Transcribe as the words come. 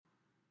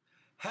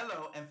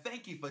Hello, and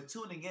thank you for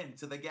tuning in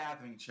to The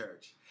Gathering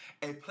Church,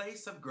 a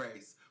place of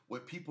grace where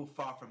people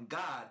far from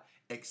God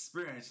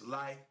experience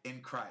life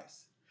in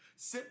Christ.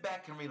 Sit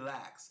back and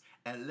relax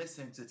and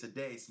listen to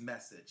today's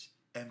message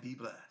and be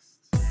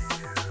blessed.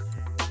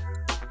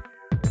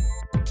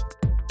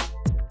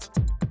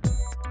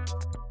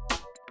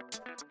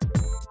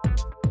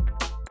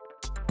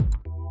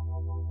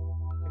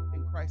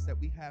 In Christ that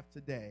we have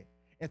today.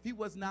 If he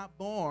was not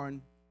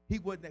born, he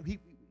wouldn't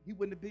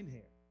have been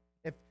here.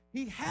 If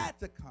he had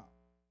to come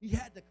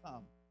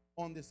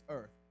on this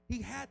earth.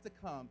 He had to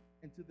come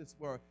into this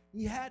world.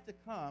 He had to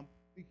come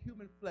in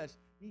human flesh.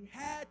 He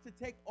had to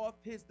take off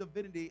his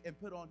divinity and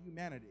put on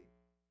humanity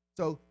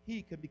so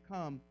he could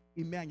become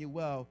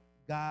Emmanuel,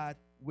 God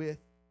with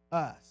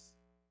us.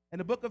 In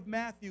the book of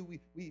Matthew,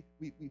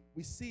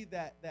 we see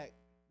that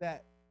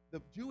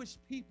the Jewish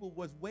people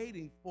was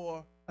waiting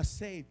for a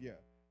Savior.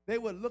 They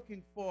were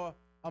looking for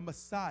a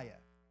Messiah.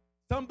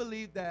 Some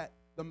believe that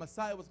the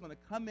Messiah was going to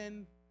come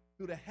in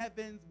through the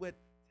heavens with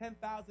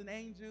 10,000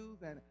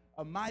 angels and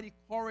a mighty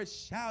chorus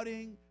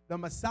shouting, "The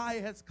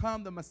Messiah has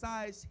come, the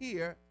Messiah is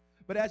here."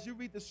 But as you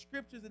read the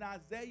scriptures in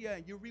Isaiah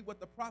and you read what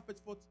the prophets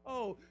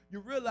foretold,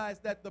 you realize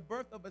that the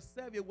birth of a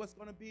Savior was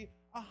going to be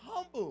a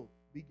humble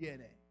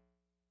beginning.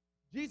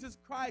 Jesus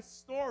Christ's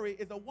story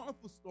is a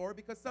wonderful story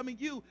because some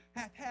of you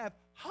have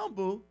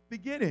humble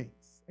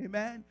beginnings.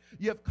 Amen.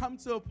 You have come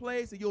to a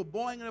place and you're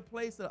born in a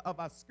place of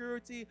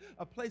obscurity,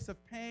 a place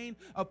of pain,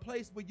 a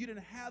place where you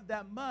didn't have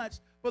that much.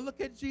 But look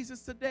at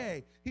Jesus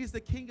today. He's the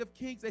King of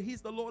Kings and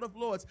he's the Lord of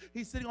Lords.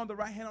 He's sitting on the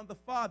right hand of the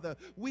Father.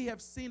 We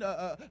have seen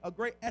a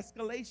great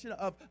escalation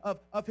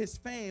of his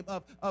fame,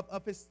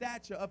 of his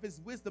stature, of his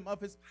wisdom,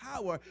 of his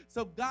power.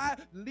 So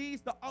God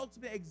leaves the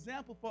ultimate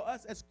example for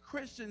us as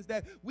Christians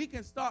that we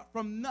can start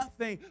from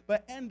nothing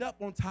but end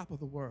up on top of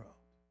the world.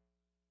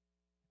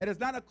 It is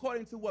not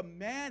according to what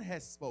man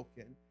has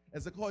spoken,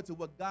 it's according to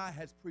what God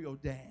has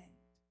preordained.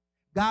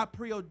 God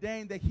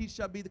preordained that he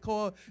shall be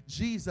called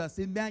Jesus,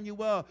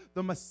 Emmanuel,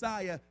 the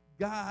Messiah,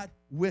 God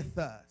with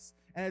us.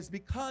 And it's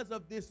because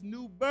of this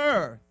new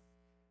birth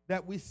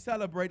that we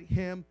celebrate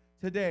him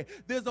today.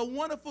 There's a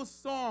wonderful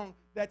song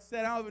that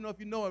said, I don't even know if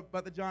you know it,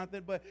 Brother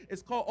Jonathan, but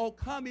it's called "O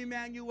Come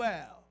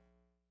Emmanuel."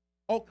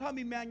 O Come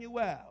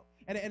Emmanuel.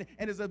 And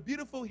it's a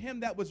beautiful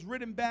hymn that was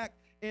written back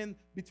in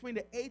between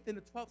the 8th and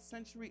the 12th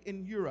century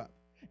in Europe.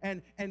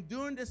 And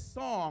during this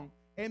song,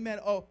 amen,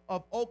 of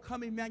 "O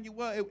Come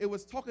Emmanuel," it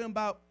was talking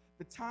about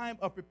the time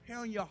of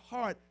preparing your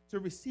heart to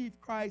receive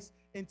Christ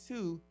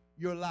into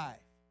your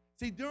life.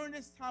 See, during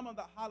this time of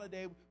the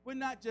holiday, we're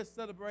not just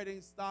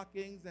celebrating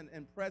stockings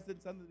and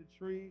presents under the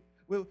tree.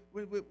 We're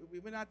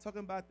not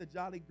talking about the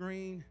jolly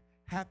green,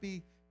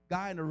 happy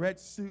guy in a red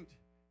suit.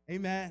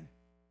 Amen.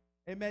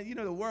 Amen. You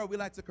know, the world, we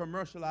like to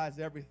commercialize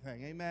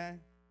everything.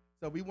 Amen.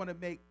 So we want to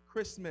make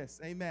Christmas,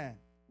 amen.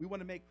 We want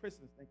to make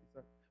Christmas, thank you,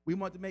 sir. We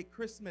want to make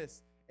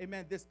Christmas,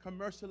 amen, this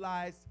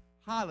commercialized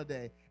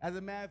holiday. As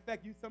a matter of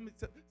fact,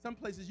 some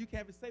places you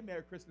can't even say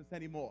Merry Christmas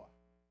anymore.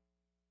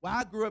 Well,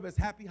 I grew up as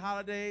Happy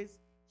Holidays,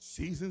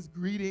 Season's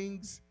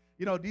Greetings,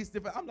 you know, these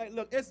different. I'm like,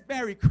 look, it's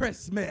Merry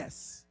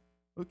Christmas,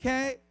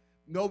 okay?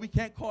 No, we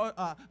can't call it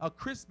a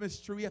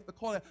Christmas tree. We have to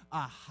call it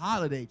a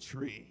holiday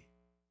tree.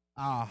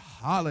 A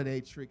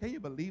holiday tree. Can you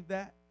believe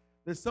that?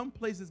 There's some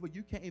places where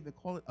you can't even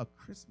call it a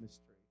Christmas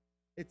tree.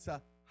 It's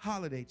a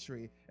holiday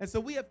tree. And so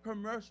we have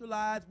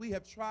commercialized, we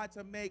have tried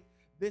to make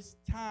this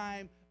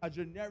time a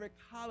generic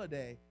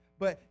holiday,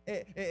 but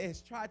it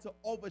has tried to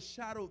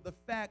overshadow the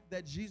fact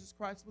that Jesus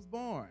Christ was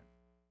born.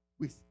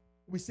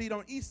 We see it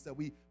on Easter.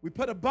 We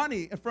put a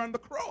bunny in front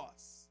of the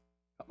cross.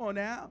 Come on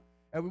now.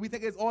 And we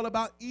think it's all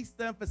about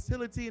Easter and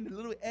facility and the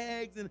little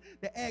eggs and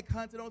the egg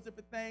hunt and those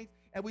different things.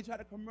 And we try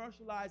to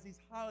commercialize these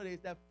holidays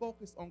that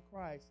focus on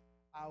Christ,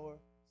 our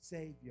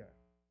Savior.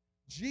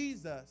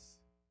 Jesus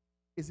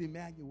is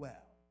Emmanuel.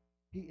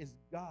 He is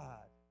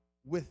God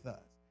with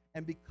us.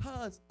 And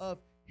because of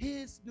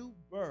his new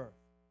birth,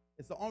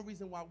 it's the only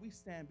reason why we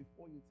stand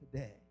before you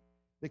today.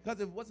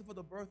 Because if it wasn't for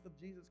the birth of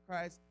Jesus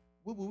Christ,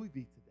 where would we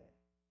be today?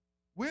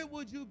 Where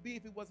would you be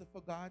if it wasn't for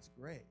God's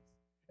grace?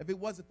 If it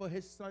wasn't for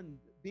his son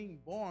being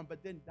born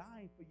but then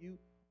dying for you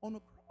on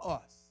the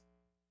cross?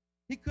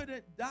 He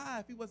couldn't die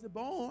if he wasn't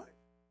born.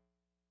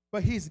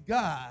 But he's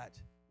God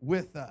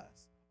with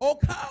us. Oh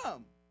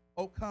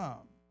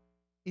come,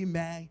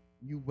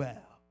 Emmanuel.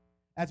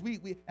 As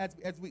we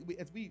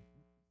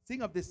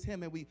sing of this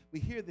hymn and we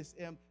hear this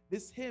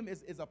hymn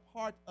is a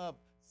part of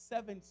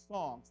 7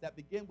 songs that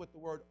begin with the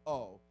word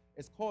O.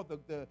 It's called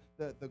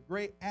the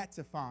great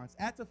antiphons.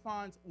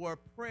 Antiphons were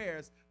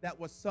prayers that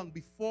were sung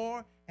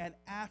before and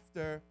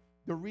after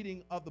the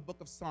reading of the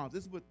book of Psalms.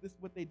 This is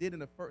what they did in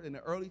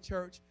the early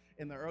church,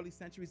 in the early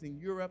centuries in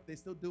Europe. They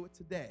still do it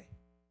today.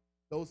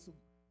 Those who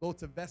go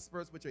to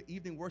Vespers, which are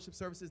evening worship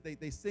services,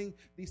 they sing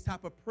these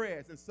type of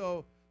prayers. And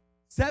so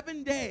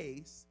 7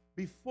 days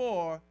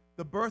before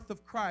the birth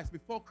of Christ,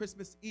 before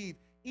Christmas Eve,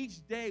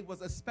 each day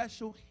was a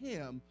special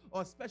hymn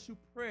or a special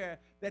prayer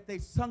that they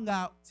sung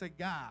out to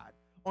God.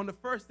 On the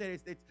first day,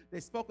 they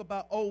spoke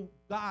about, oh,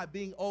 God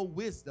being, oh,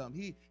 wisdom.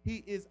 He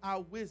is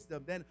our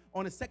wisdom. Then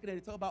on the second day,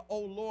 they talked about,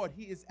 oh, Lord,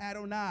 he is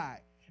Adonai.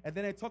 And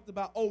then they talked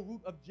about, oh,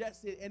 root of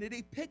Jesse. And it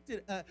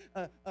depicted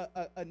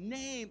a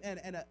name and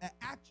an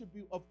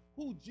attribute of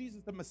who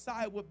Jesus, the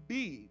Messiah, would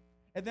be.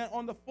 And then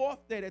on the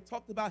fourth day, they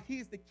talked about he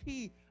is the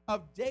key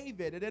of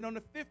David. And then on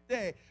the fifth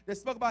day, they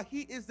spoke about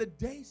he is the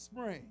day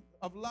spring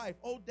of life,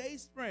 oh, day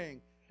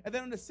spring. And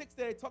then on the sixth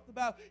day, they talked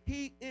about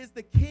he is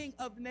the King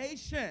of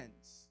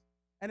nations.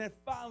 And then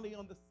finally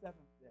on the seventh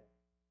day,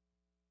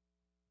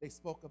 they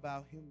spoke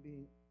about him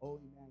being, oh,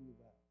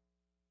 Emmanuel.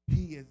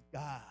 He is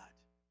God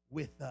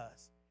with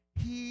us.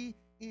 He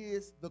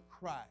is the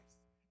Christ.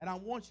 And I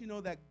want you to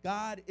know that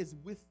God is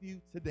with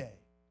you today.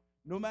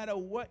 No matter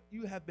what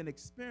you have been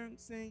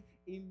experiencing,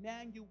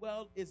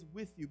 Emmanuel is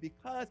with you.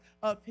 Because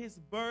of his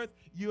birth,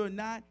 you're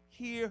not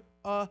here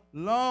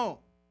alone.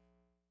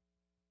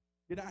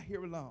 You're not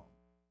here alone.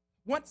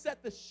 What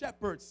set the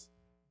shepherds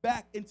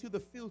back into the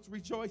fields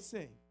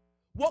rejoicing?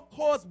 What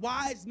caused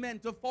wise men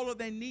to follow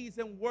their knees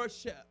and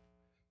worship?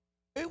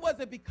 It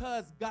wasn't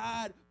because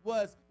God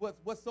was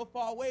so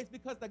far away. It's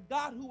because the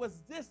God who was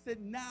distant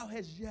now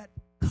has yet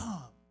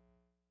come.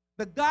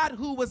 The God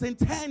who was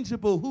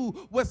intangible,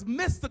 who was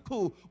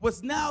mystical,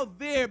 was now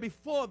there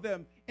before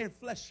them in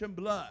flesh and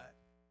blood.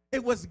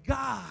 It was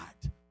God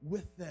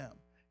with them.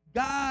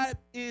 God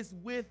is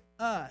with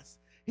us.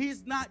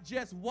 He's not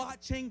just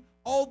watching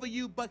over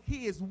you, but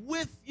he is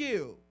with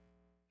you.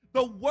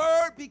 The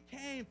Word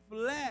became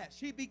flesh.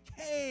 He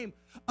became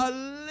a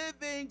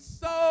living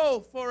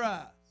soul for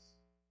us.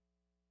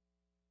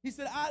 He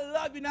said, I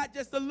love you not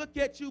just to look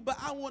at you, but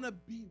I want to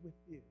be with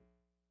you.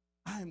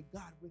 I am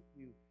God with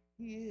you.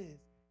 He is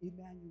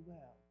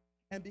Emmanuel.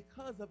 And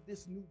because of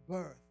this new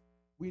birth,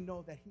 we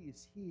know that he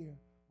is here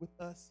with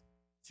us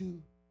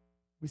to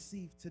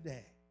receive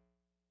today.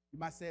 You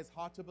might say it's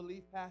hard to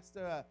believe,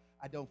 Pastor.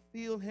 I don't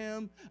feel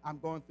him. I'm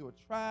going through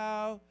a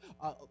trial.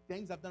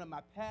 Things I've done in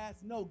my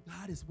past. No,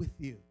 God is with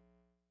you.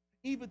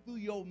 Even through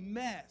your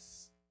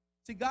mess.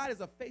 See, God is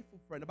a faithful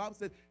friend. The Bible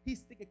says he's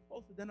sticking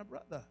closer than a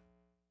brother.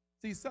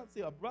 See,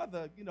 a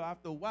brother,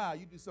 after a while,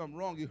 you do something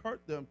wrong, you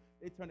hurt them,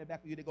 they turn their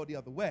back on you, they go the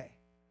other way.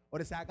 Or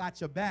they say, I got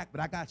your back, but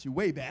I got you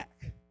way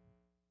back.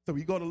 So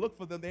you go to look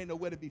for them, they ain't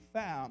nowhere to be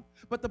found.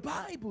 But the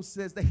Bible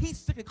says that he's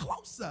sticking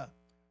closer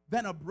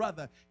than a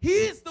brother.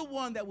 He's the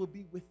one that will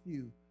be with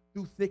you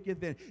through thick and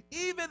thin,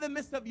 even in the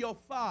midst of your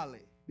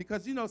folly.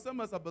 Because, some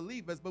of us are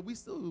believers, but we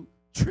still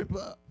trip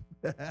up.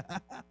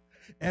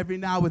 Every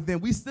now and then.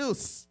 We still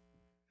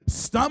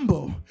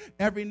stumble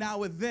every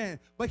now and then.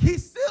 But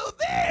he's still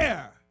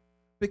there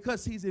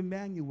because he's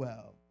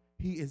Emmanuel.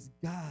 He is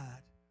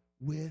God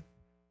with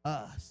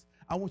us.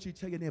 I want you to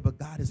tell your neighbor,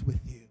 God is with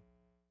you.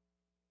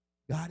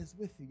 God is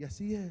with you. Yes,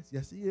 he is.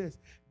 Yes, he is.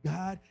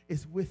 God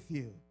is with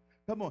you.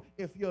 Come on.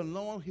 If you're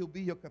alone, he'll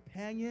be your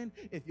companion.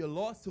 If you're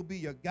lost, he'll be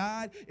your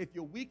guide. If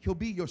you're weak, he'll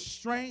be your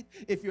strength.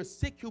 If you're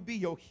sick, he'll be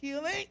your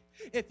healing.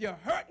 If you're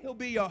hurt, he'll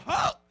be your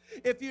hope.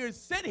 If you're in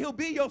sin, he'll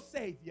be your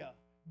savior.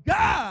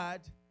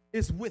 God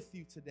is with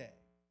you today.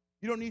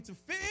 You don't need to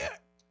fear.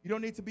 You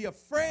don't need to be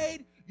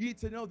afraid. You need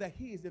to know that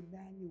he is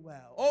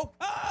Emmanuel. Oh,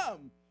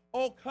 come.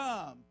 Oh,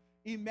 come.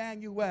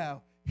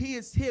 Emmanuel. He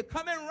is here.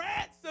 Come and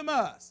ransom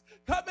us.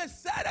 Come and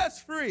set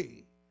us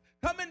free.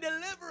 Come and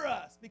deliver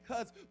us,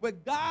 because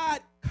when God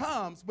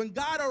comes, when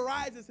God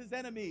arises, his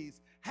enemies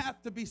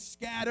have to be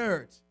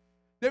scattered.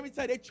 Let me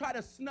tell you, they try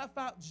to snuff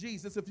out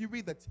Jesus if you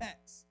read the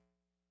text.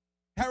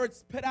 Herod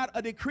put out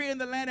a decree in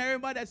the land,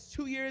 everybody that's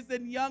 2 years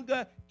and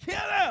younger, kill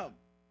him.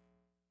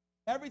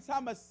 Every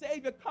time a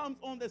Savior comes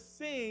on the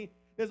scene,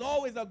 there's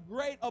always a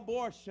great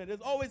abortion.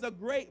 There's always a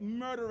great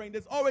murdering.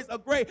 There's always a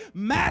great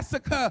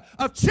massacre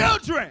of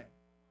children.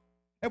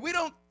 And we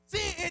don't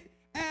see it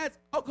as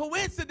a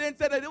coincidence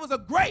that it was a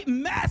great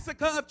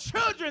massacre of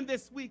children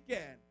this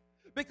weekend,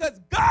 because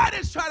God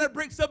is trying to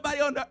bring somebody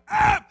on the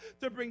earth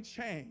to bring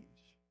change.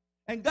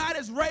 And God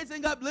is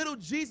raising up little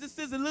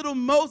Jesuses and little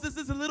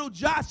Moseses and little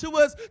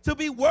Joshuas to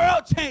be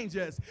world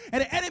changers.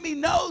 And the enemy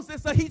knows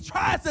this, so he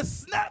tries to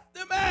snuff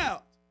them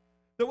out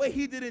the way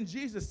he did in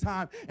Jesus'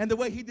 time and the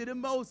way he did in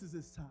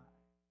Moses' time.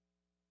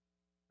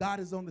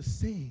 God is on the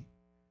scene.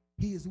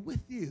 He is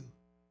with you.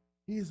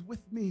 He is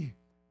with me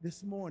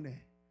this morning.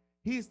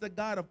 He's the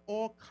God of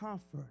all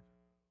comfort,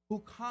 who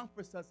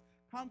comforts us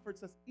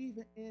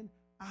even in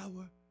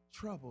our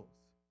troubles.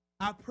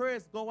 Our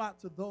prayers go out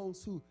to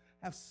those who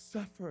have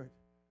suffered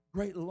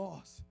great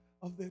loss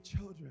of their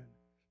children.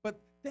 But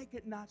think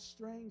it not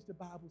strange, the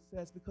Bible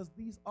says, because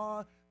these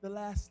are the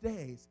last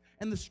days.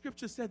 And the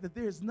scripture said that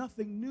there is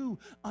nothing new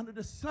under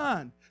the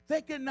sun.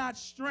 Think it not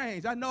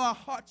strange. I know our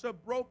hearts are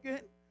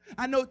broken.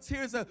 I know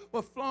tears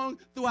were flowing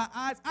through our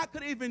eyes. I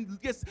couldn't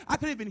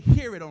even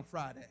hear it on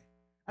Friday.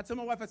 I told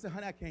my wife, I said,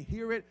 honey, I can't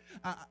hear it.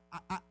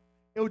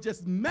 It would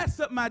just mess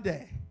up my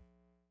day.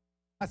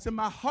 I said,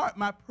 my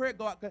prayer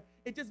go out.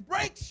 It just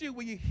breaks you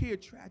when you hear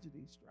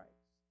tragedy strikes.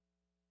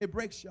 It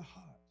breaks your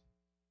heart.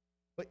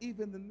 But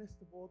even in the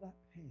midst of all that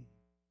pain,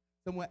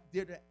 someone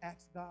dared to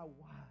ask God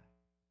why.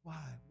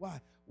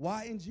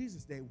 Why in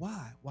Jesus' day?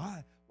 Why?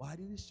 Why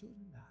did his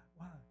children die?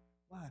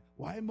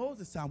 Why in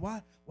Moses' time?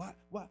 Why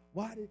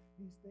did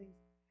these things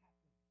happen?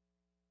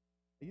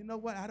 And you know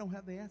what? I don't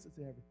have the answer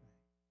to everything.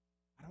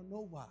 I don't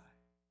know why.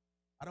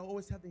 I don't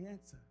always have the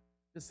answer.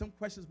 There's some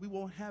questions we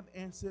won't have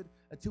answered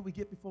until we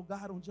get before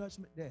God on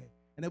Judgment Day.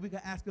 And then we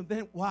can ask him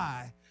then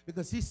why?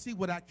 Because he sees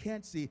what I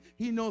can't see.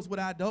 He knows what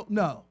I don't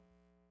know.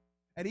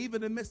 And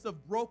even in the midst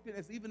of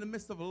brokenness, even in the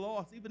midst of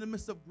loss, even in the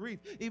midst of grief,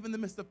 even in the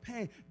midst of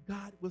pain,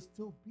 God will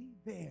still be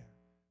there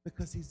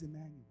because he's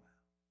Emmanuel.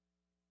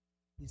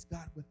 He's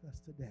God with us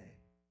today.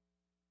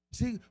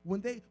 See,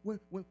 when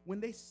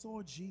they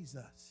saw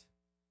Jesus,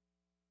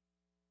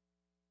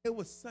 it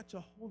was such a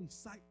holy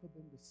sight for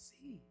them to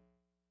see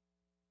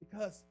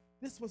because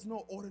this was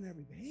no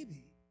ordinary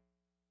baby.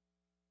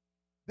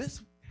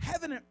 This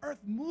heaven and earth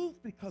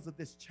moved because of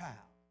this child.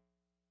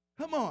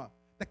 Come on.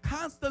 The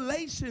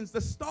constellations, the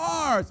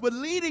stars were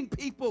leading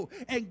people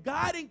and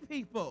guiding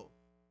people.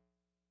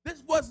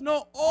 This was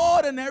no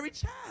ordinary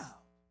child.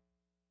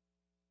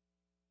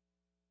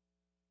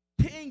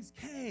 Kings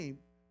came,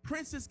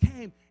 princes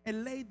came,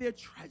 and laid their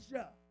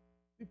treasure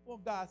before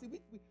God.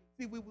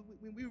 See,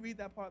 when we read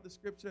that part of the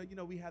scripture, you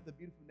know, we have the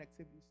beautiful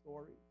nativity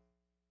story,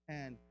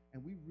 and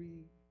we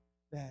read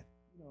that,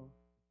 you know,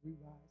 3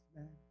 wise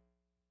men,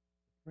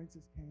 the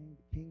princes came,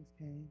 the kings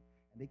came,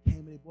 and they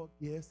came and they brought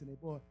gifts, and they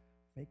brought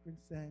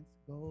frankincense,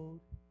 gold,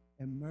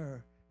 and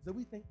myrrh. So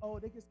we think, oh,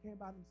 they just came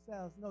by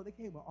themselves. No, they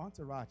came with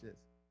entourages.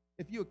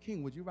 If you're a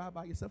king, would you ride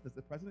by yourself? Does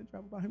the president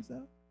travel by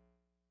himself?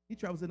 He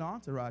travels in an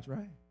entourage,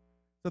 right?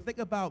 So think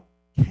about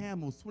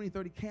camels, 20,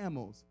 30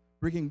 camels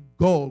bringing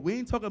gold. We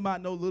ain't talking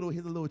about no little,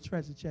 here's a little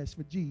treasure chest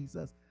for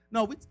Jesus.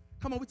 No, we're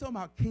talking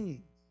about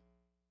kings.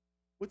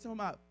 We're talking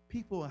about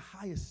people in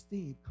high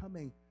esteem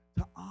coming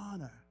to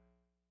honor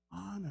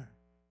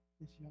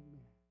this young man,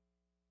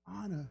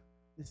 honor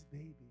this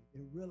baby.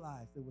 They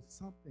realized there was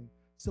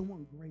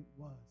someone great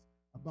was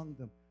among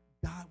them.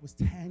 God was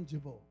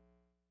tangible.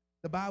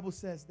 The Bible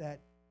says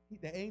that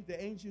the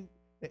angel,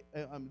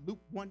 Luke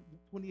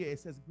 1:28, it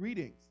says,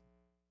 greetings,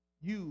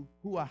 you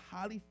who are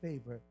highly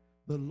favored,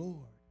 the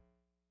Lord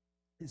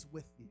is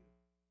with you.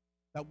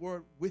 That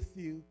word with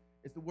you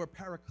is the word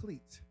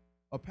paraclete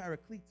or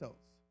parakletos.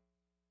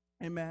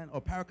 Amen.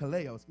 Or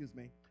parakaleo,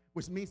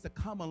 which means to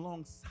come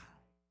alongside.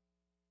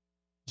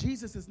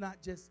 Jesus is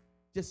not just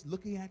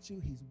looking at you,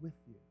 he's with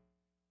you.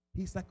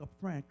 He's like a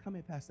friend. Come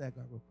in past that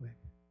guy real quick.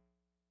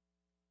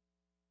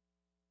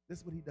 This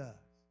is what he does.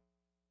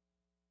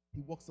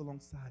 He walks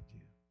alongside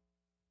you.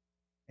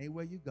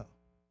 Anywhere you go,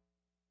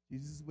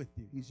 Jesus is with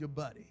you. He's your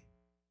buddy.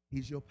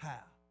 He's your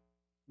pal.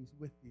 He's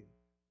with you.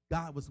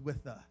 God was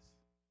with us.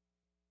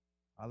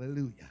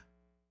 Hallelujah.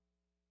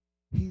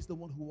 He's the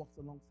one who walks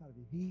alongside of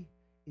you. He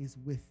is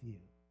with you.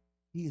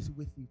 He is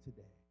with you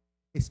today.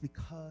 It's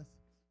because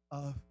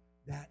of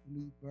that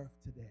new birth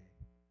today.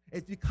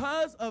 It's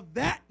because of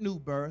that new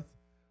birth,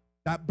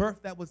 that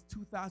birth that was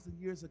 2,000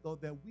 years ago,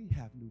 that we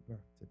have new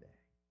birth today.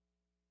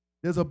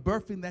 There's a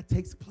birthing that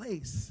takes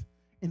place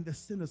in the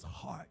sinner's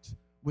heart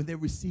when they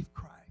receive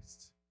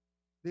Christ.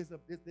 There's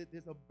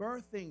a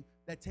birthing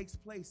that takes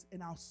place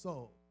in our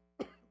soul.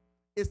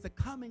 It's the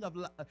coming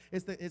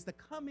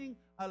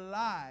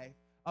alive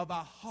of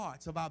our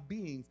hearts, of our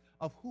beings,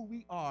 of who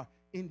we are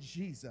in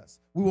Jesus.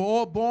 We were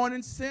all born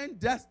in sin,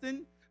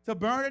 destined to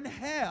burn in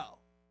hell.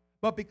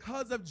 But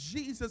because of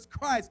Jesus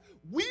Christ,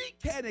 we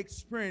can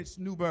experience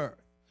new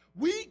birth.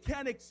 We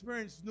can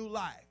experience new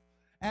life.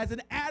 As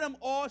in Adam,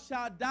 all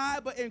shall die,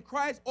 but in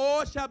Christ,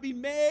 all shall be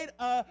made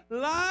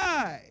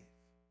alive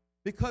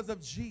because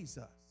of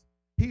Jesus.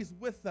 He's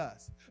with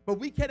us. But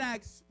we cannot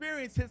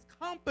experience his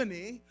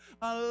company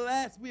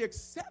unless we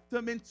accept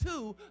him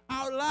into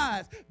our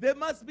lives. There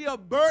must be a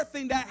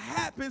birthing that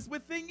happens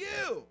within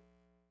you.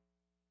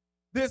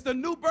 There's the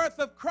new birth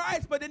of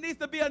Christ, but there needs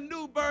to be a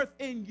new birth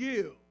in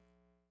you.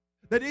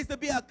 There needs to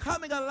be a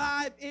coming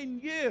alive in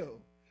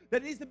you. There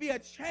needs to be a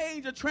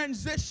change, a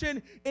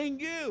transition in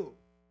you.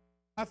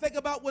 I think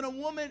about when a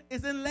woman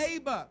is in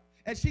labor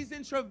and she's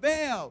in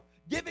travail.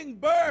 Giving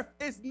birth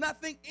is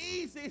nothing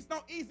easy. It's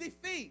no easy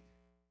feat.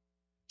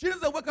 She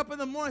doesn't wake up in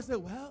the morning and say,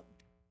 well,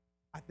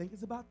 I think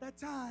it's about that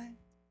time.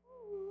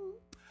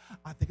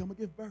 I think I'm going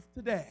to give birth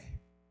today.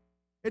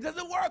 It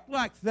doesn't work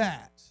like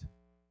that.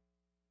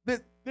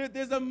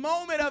 There's a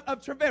moment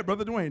of travail.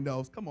 Brother Dwayne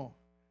knows. Come on.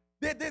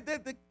 There's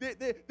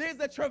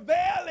a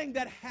travailing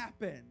that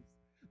happens.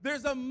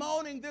 There's a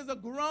moaning. There's a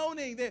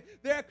groaning.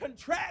 There are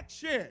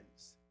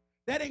contractions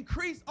that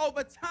increase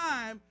over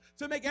time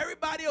to make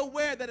everybody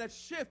aware that a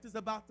shift is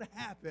about to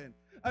happen.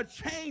 A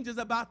change is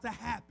about to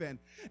happen.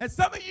 And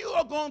some of you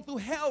are going through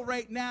hell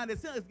right now, and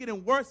it's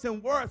getting worse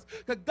and worse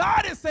because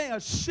God is saying a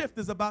shift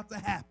is about to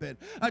happen.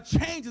 A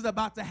change is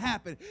about to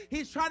happen.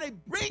 He's trying to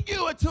bring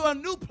you into a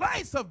new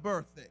place of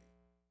birthing.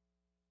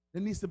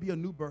 There needs to be a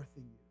new birth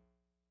in you.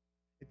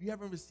 If you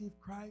haven't received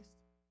Christ,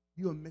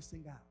 you are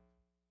missing out.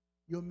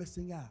 You're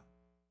missing out.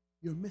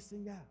 You're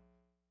missing out.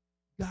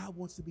 God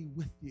wants to be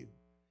with you.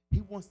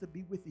 He wants to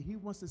be with you. He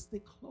wants to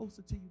stick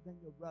closer to you than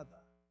your brother.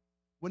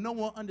 When no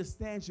one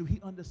understands you,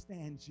 he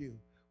understands you.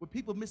 When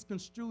people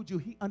misconstrued you,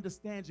 he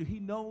understands you. He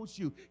knows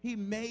you. He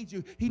made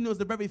you. He knows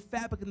the very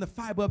fabric and the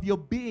fiber of your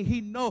being.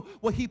 He knows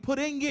what he put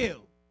in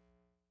you.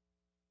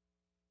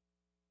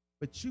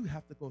 But you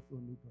have to go through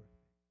a new birth.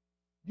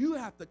 You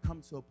have to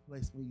come to a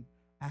place where you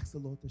ask the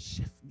Lord to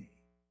shift me,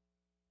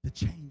 to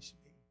change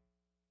me,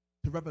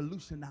 to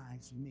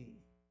revolutionize me,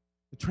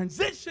 to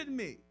transition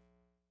me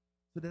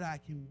so that I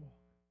can walk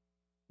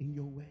in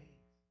your ways.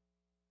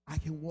 I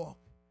can walk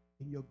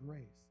in your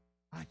grace.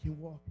 I can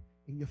walk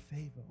in your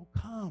favor. Oh,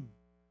 come,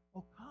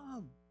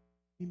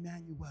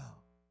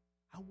 Emmanuel.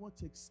 I want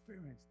to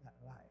experience that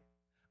life.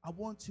 I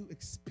want to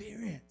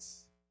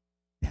experience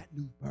that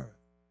new birth.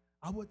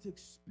 I want to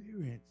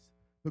experience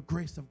the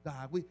grace of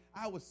God.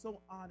 I was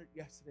so honored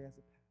yesterday as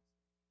a pastor.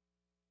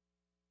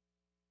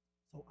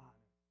 So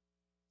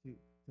honored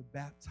to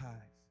baptize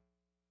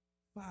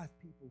 5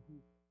 people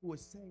who are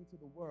saying to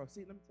the world,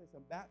 see, let me tell you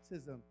something,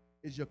 baptism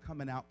is your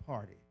coming out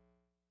party.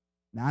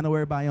 Now, I know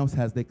everybody else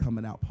has their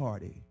coming out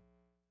party,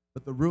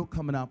 but the real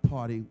coming out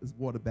party is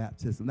water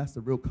baptism. That's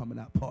the real coming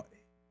out party.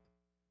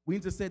 We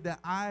need to say that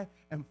I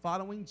am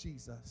following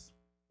Jesus,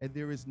 and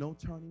there is no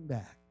turning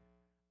back.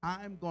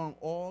 I'm going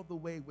all the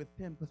way with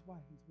him, because why?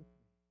 He's with me.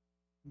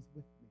 He's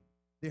with me.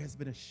 There has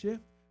been a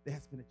shift. There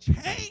has been a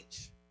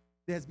change.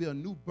 There has been a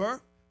new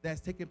birth that has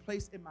taken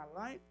place in my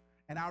life,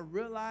 and I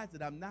realize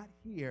that I'm not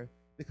here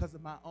because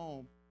of my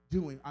own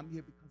doing. I'm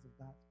here because of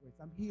God's grace.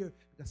 I'm here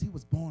because he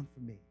was born for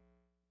me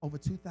over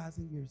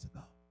 2,000 years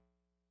ago.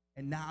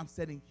 And now I'm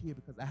sitting here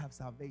because I have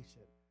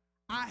salvation.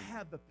 I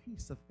have the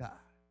peace of God.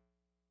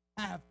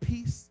 I have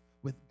peace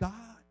with God,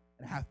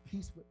 and I have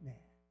peace with man.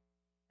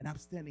 And I'm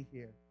standing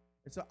here.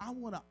 And so I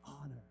want to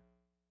honor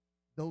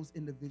those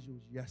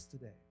individuals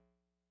yesterday.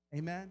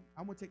 Amen?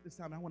 I want to take this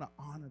time, and I want to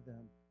honor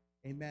them.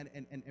 Amen?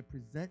 And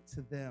present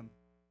to them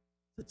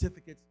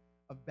certificates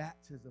of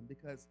baptism,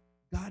 because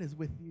God is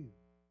with you.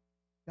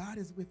 God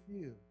is with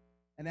you.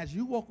 And as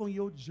you walk on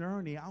your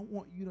journey, I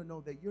want you to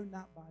know that you're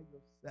not by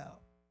yourself,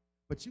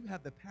 but you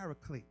have the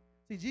Paraclete.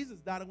 See, Jesus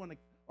died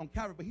on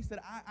Calvary, but he said,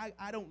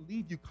 I don't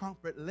leave you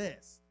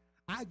comfortless.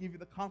 I give you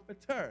the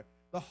Comforter,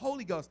 the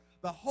Holy Ghost.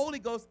 The Holy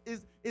Ghost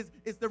is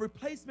the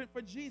replacement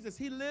for Jesus.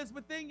 He lives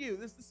within you.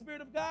 This is the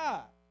Spirit of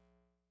God.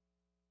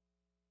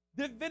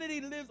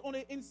 Divinity lives on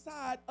the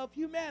inside of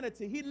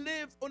humanity. He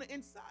lives on the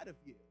inside of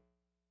you.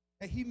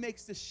 And he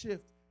makes the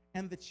shift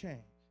and the change.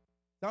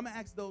 So I'm going to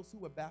ask those who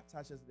were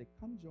baptized yesterday,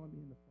 come join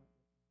me in the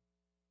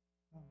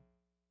front.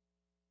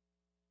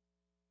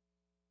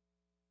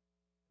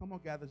 Come on,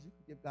 gatherers. You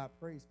can give God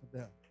praise for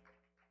them.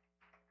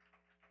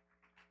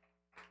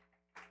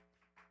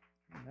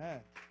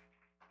 Amen.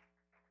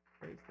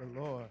 Praise the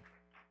Lord.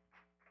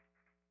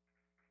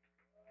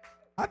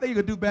 I think you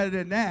could do better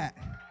than that.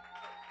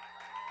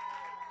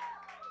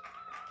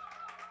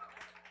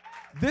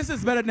 This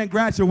is better than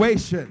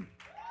graduation.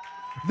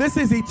 This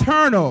is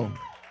eternal.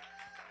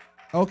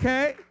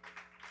 Okay?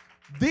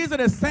 These are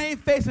the same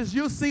faces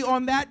you see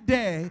on that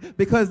day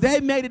because they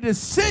made a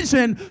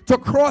decision to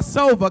cross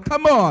over.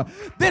 Come on.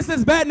 This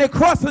is better than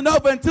crossing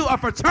over into a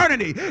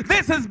fraternity.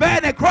 This is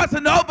better than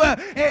crossing over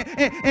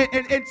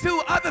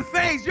into other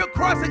things. You're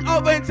crossing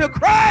over into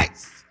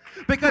Christ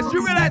because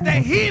you realize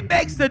that he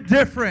makes the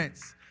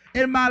difference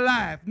in my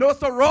life. No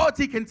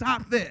sorority can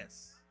top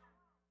this.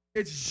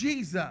 It's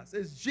Jesus.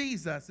 It's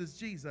Jesus. It's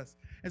Jesus.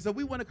 And so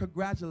we want to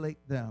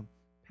congratulate them.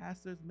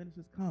 Pastors,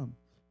 ministers, come.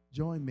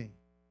 Join me.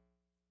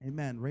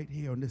 Amen. Right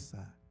here on this side.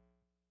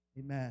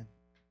 Amen.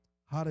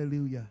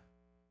 Hallelujah.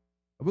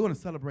 We're going to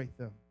celebrate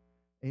them.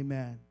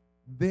 Amen.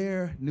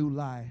 Their new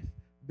life,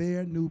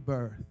 their new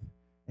birth.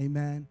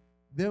 Amen.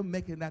 They're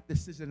making that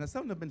decision. Now,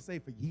 some of them have been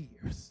saved for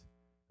years.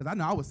 Because I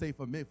know I was saved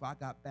for me if I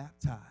got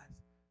baptized.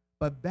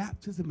 But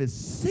baptism is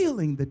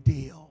sealing the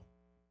deal.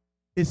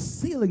 It's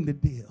sealing the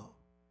deal.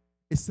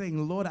 It's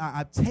saying, Lord,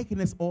 I've taken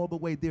this all the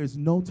way. There's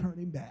no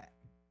turning back.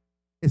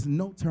 It's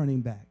no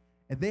turning back.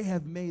 And they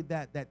have made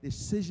that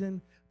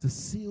decision to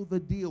seal the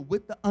deal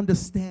with the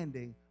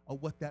understanding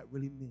of what that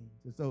really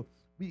means. And so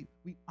we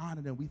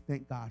honor them. We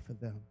thank God for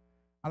them.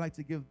 I'd like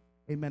to give,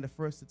 amen, the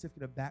first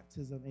certificate of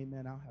baptism.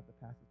 Amen. I'll have the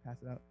pastor pass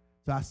it out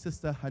to our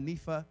sister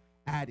Hanifa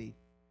Addy.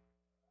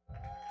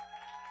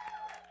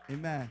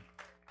 Amen.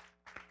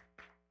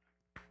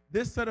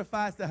 This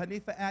certifies that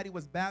Hanifa Addy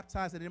was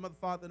baptized in the name of the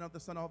Father and of the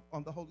Son and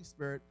of the Holy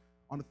Spirit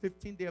on the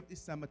 15th day of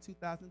December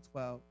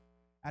 2012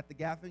 at the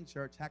Gathering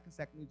Church,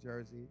 Hackensack, New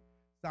Jersey.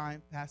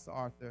 Signed, Pastor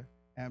Arthur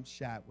M.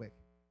 Shadwick.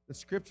 The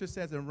scripture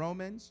says in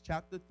Romans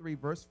chapter 3,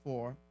 verse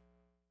 4,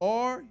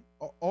 or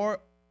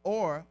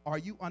are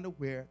you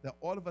unaware that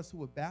all of us who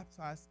were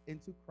baptized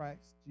into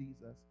Christ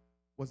Jesus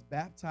was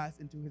baptized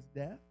into his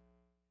death?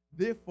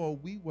 Therefore,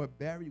 we were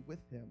buried with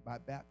him by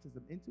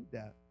baptism into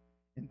death.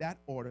 In that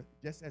order,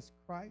 just as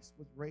Christ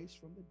was raised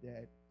from the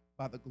dead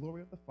by the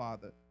glory of the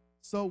Father,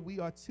 so we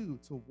are too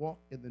to walk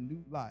in the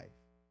new life,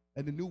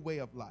 and the new way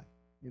of life.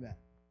 Amen.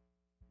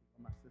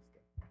 My sister.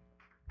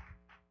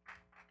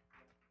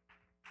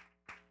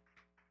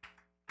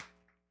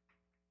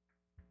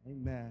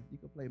 Amen. You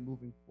can play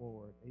moving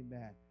forward.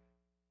 Amen.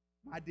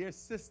 my dear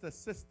sister,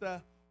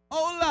 Sister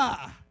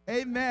Ola.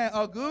 Amen.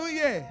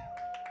 Oguye.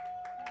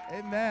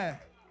 Amen.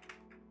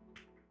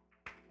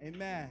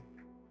 Amen.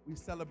 We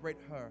celebrate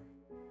her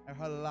and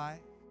her life.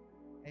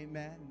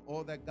 Amen. And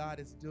all that God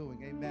is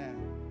doing. Amen.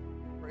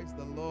 Praise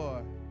the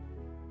Lord.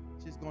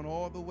 She's gone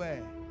all the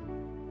way.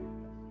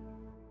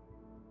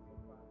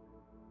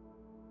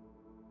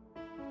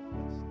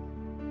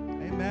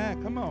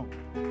 Amen. Come on.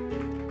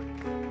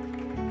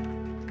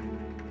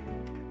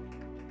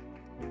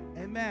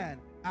 Amen.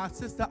 Our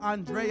sister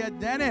Andrea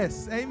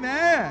Dennis.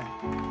 Amen.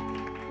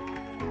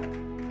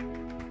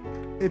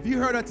 If you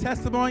heard her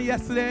testimony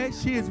yesterday,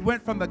 she has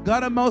went from the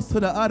guttermost to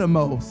the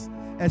uttermost.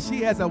 And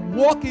she has a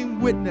walking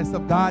witness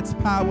of God's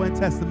power and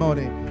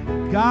testimony.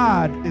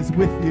 God is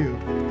with you.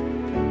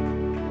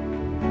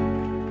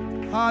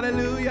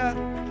 Hallelujah.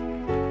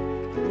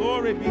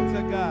 Glory be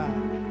to God.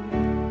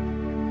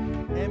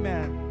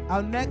 Amen.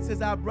 Our next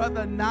is our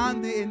brother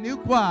Nandi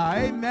Inukwa.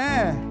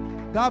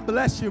 Amen. God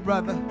bless you,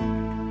 brother.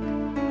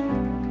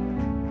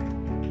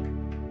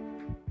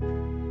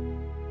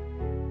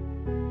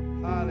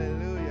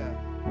 Hallelujah.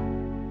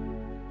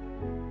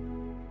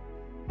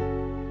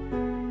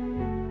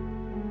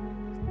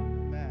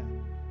 Amen.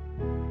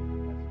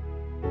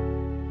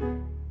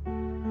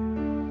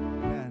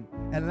 Amen.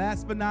 And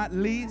last but not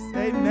least,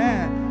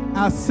 amen,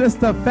 our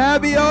sister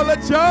Fabiola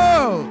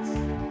Jones.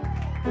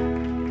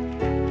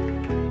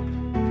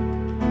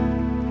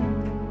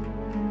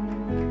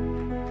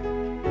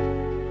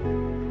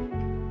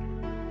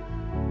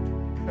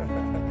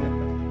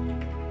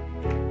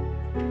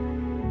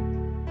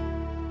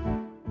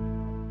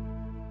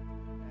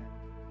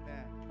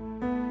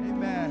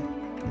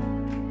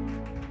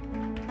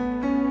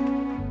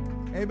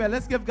 Amen.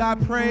 Let's give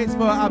God praise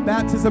for our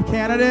baptism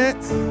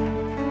candidates.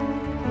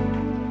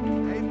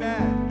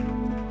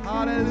 Amen.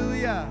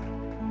 Hallelujah.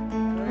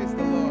 Praise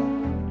the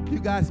Lord. You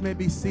guys may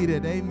be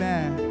seated.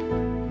 Amen.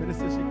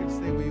 Ministers, you can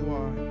stay where you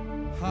are.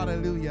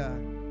 Hallelujah.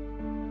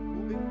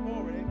 Moving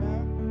forward.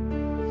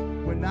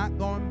 Amen. We're not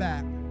going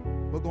back.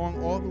 We're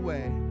going all the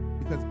way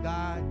because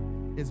God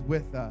is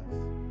with us.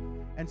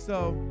 And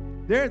so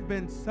there's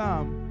been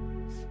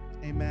some,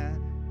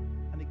 amen.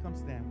 Honey, come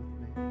stand with me.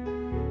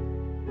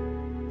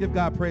 Give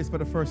God praise for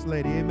the First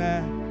Lady.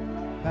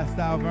 Amen.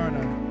 Pastor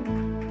Alverna.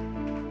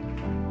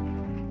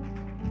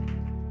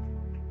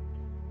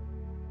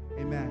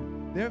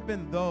 Amen. There have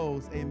been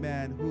those,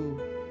 amen,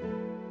 who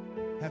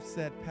have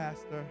said,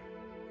 Pastor,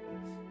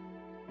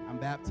 I'm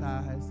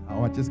baptized,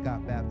 or I just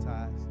got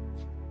baptized,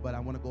 but I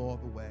want to go all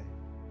the way.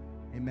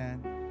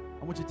 Amen.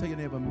 I want you to tell your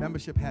neighbor,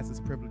 membership has its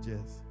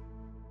privileges.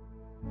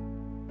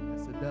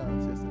 Yes, it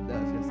does. Yes, it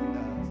does. Yes, it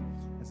does.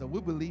 And so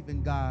we believe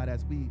in God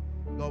as we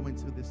go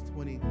into this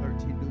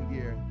 2013 new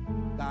year.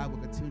 God will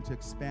continue to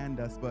expand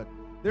us. But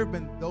there have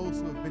been those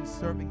who have been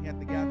serving here at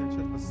the Gathering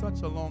Church for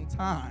such a long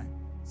time.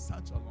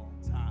 Such a long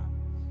time.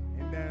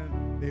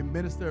 Amen. They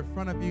minister in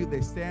front of you.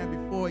 They stand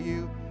before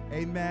you.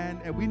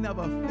 Amen. And we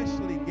never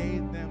officially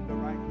gave them the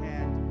right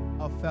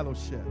hand of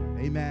fellowship.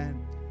 Amen.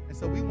 And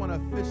so we want to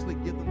officially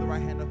give them the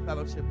right hand of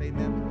fellowship.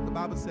 Amen. Because the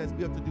Bible says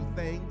we have to do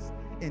things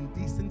in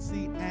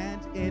decency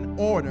and in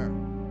order.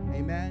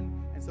 Amen.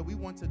 And so we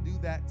want to do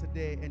that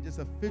today and just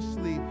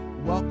officially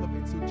welcome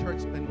into the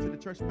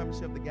church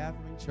membership of the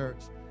Gathering Church.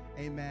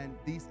 Amen.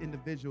 These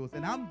individuals.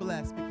 And I'm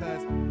blessed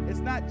because it's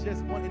not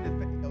just one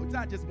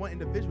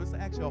individual, it's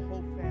actually a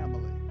whole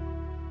family.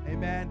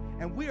 Amen.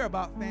 And we are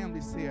about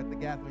families here at the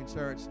Gathering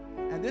Church.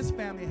 And this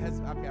family has,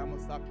 okay, I'm going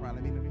to stop crying.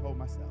 Let me hold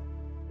myself.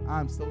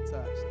 I'm so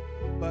touched.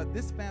 But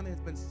this family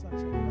has been such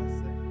a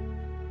blessing.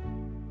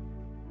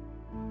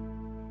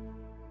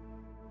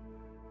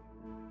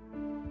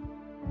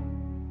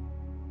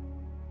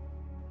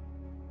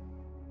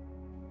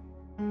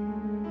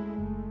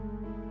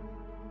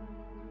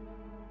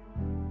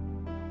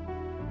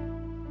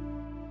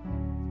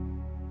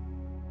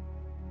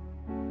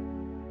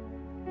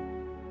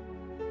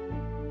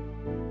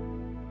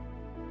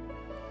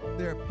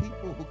 There are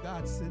people who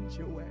God sends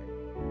your way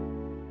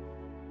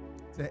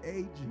to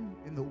aid you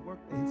in the work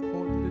that He's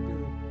called you to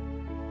do.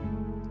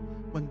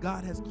 When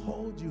God has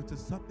called you to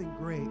something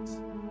great,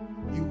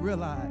 you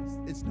realize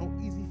it's no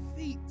easy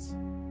feat,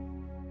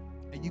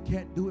 and you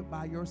can't do it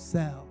by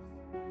yourself.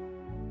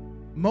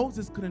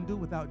 Moses couldn't do it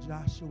without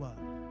Joshua.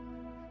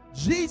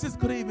 Jesus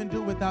couldn't even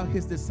do it without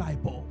his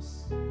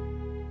disciples.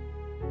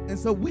 And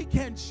so we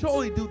can't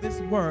surely do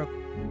this work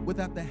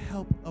without the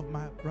help of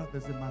my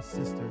brothers and my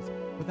sisters,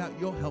 without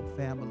your help,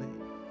 family.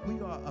 We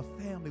are a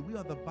family. We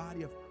are the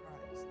body of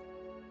Christ.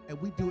 And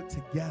we do it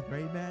together,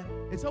 amen?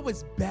 It's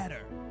always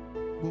better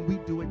when we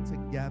do it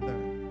together.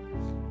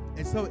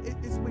 And so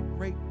it's with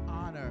great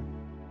honor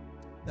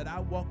that I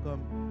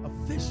welcome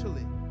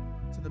officially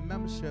to the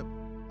membership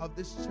of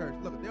this church.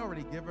 Look, they're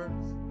already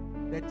givers.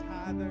 They're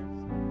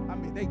tithers. I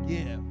mean, they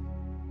give,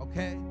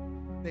 okay?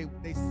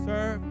 They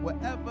serve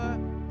wherever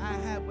I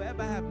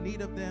have need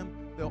of them.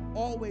 They're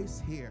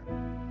always here.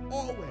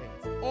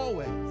 Always,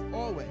 always,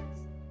 always.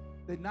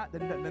 They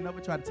never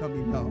try to tell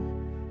me no.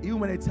 even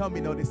when they tell me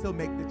no, they still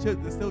make the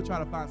children. They're still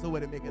trying to find some way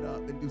to make it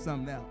up and do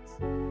something else.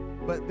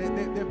 But they've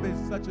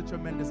been such a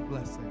tremendous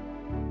blessing,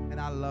 and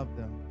I love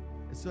them.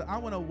 And so I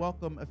want to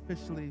welcome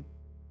officially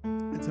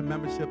into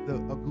membership the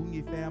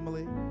Ogunye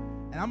family,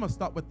 and I'm gonna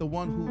start with the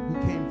one who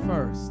came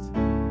first.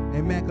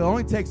 Amen. 'Cause it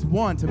only takes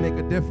one to make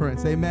a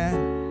difference. Amen.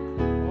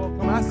 Oh,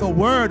 come on, that's a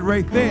word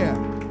right there.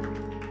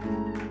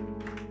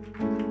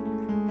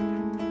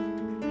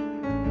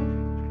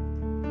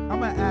 I'm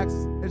gonna ask,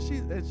 and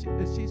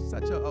she's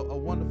such a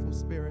wonderful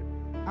spirit.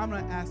 I'm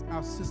gonna ask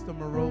our sister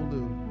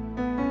Marolu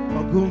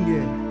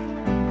Ogunye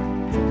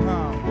to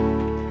come.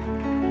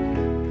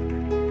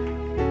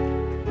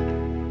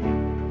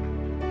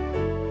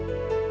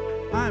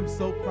 I'm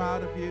so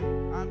proud of you.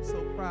 I'm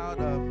so proud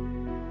of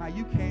how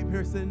you came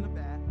here sitting in the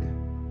back.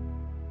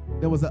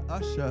 There was an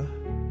usher,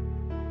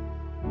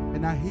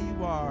 and now here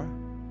you are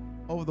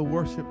over the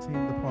worship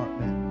team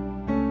department.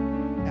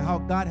 And how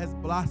God has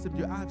blossomed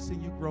you. I've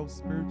seen you grow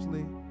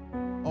spiritually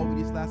over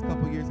these last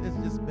couple of years. It's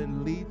just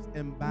been leaps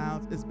and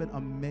bounds. It's been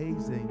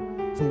amazing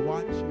to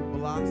watch you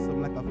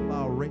blossom like a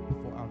flower right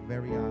before our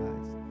very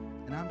eyes.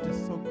 And I'm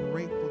just so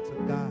grateful to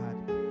God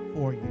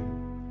for you.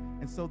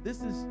 And so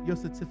this is your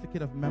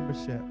certificate of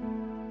membership.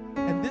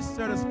 And this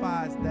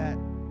certifies that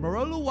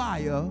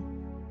Maroluwayo,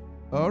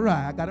 all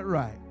right, I got it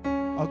right,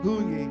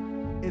 Ogunye,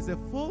 is a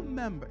full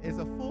member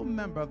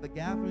of the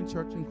Gathering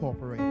Church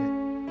Incorporated.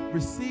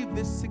 Received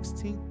this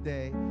 16th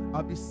day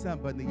of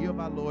December in the year of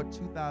our Lord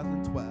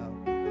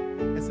 2012.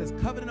 It says,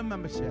 covenant of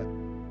membership,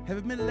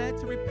 having been led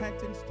to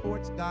repentance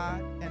towards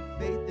God and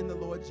faith in the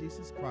Lord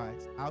Jesus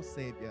Christ, our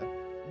Savior,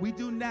 we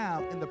do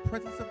now, in the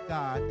presence of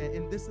God and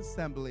in this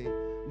assembly,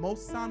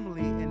 most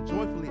solemnly and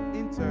joyfully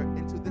enter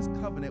into this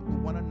covenant with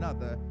one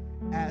another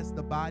as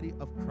the body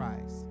of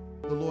Christ.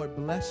 The Lord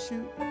bless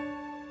you.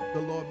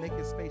 The Lord make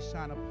his face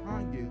shine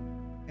upon you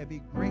and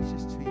be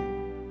gracious to you.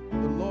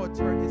 The Lord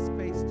turn his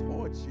face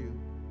towards you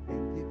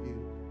and give you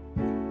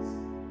peace.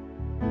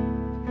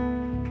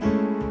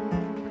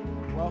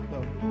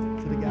 Welcome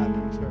to the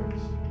Gathering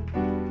Church.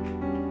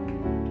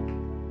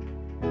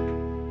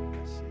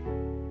 Bless you.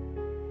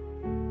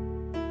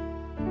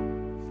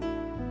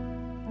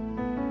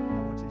 I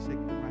want you to shake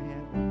my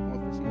hand. I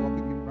want you to walk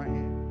in your right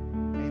hand.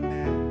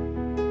 Amen.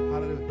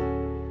 Hallelujah.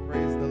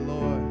 Praise the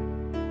Lord.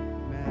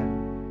 Amen.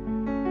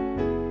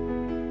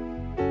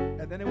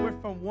 And then it went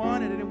from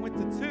one, and then it went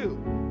to two.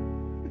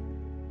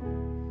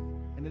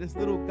 And then this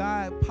little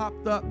guy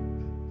popped up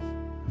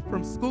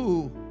from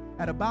school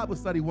at a Bible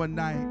study one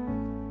night.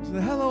 She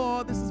said, hello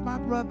all, this is my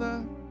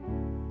brother.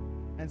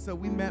 And so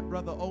we met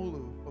Brother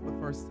Olu for the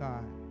first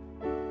time.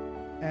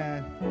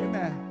 And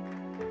amen.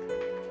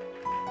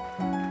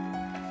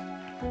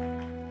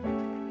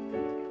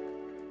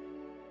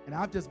 And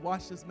I've just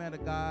watched this man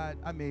of God.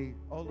 I mean,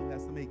 Olu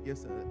has so many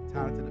gifts and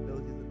talents and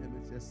abilities in him.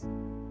 It's just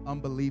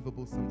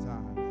unbelievable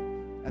sometimes.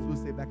 As we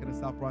say back in the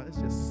South Bronx, it's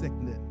just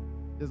sickening.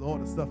 Just all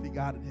the stuff he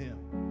got in him.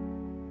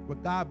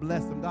 But God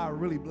blessed him. God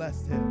really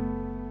blessed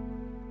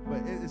him.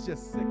 But it's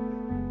just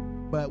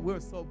sickening. But we're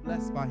so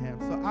blessed by him.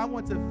 So I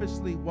want to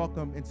officially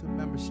welcome into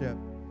membership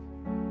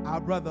our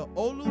brother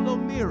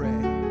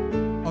Olulomire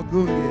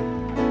Ogunye.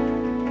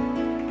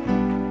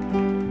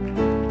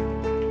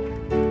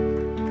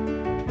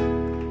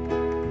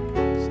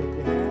 Shake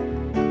your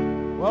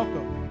hand.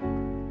 Welcome.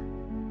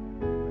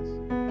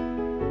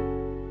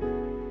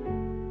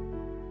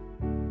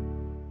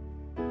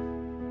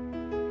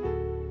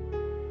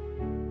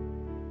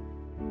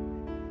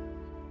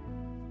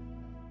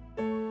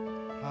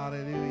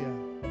 Hallelujah.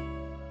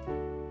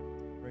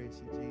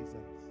 Praise you,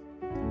 Jesus.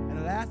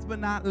 And last but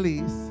not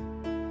least,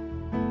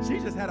 she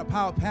just had a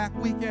power pack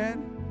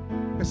weekend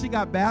because she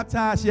got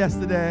baptized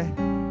yesterday.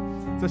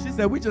 So she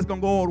said, we're just going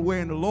to go all the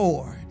way in the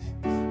Lord.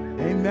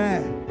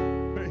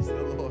 Amen. Praise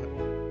the Lord.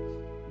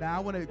 Now, I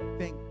want to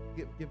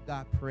give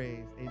God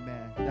praise.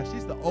 Amen. Now,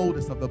 she's the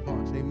oldest of the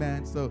bunch.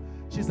 Amen. So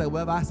she's like,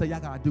 whatever I say, y'all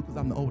got to do because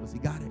I'm the oldest.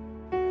 You got it.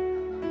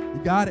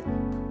 You got it.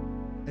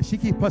 And she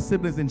keep her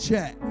siblings in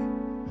check.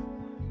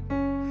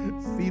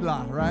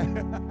 Selah, right?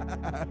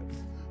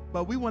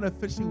 But we want to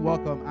officially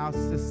welcome our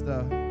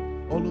sister,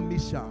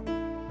 Olumisham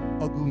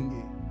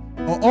Ogunye.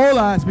 Or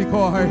Ola, as we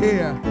call her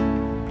here.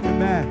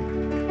 Amen.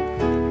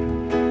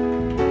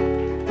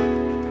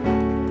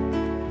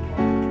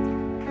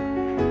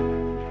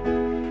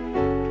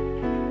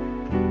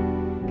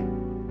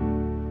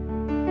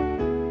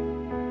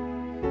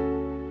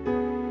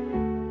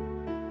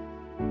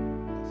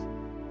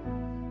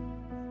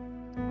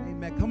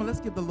 Amen. Come on,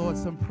 let's give the Lord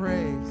some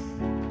praise.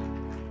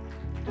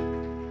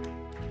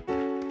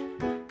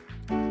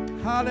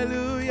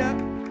 Hallelujah.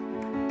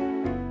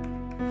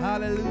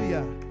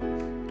 Hallelujah.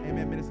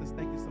 Amen. Ministers,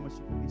 thank you so much.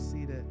 You can be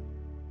seated.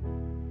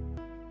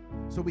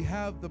 So we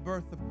have the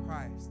birth of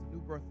Christ, the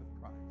new birth of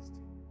Christ.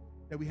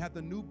 That we have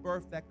the new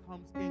birth that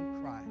comes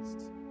in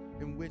Christ,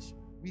 in which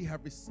we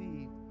have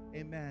received,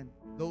 amen,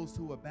 those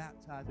who are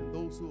baptized and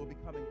those who are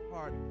becoming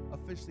part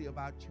officially of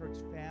our church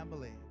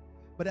family.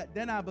 But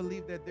then I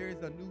believe that there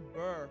is a new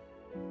birth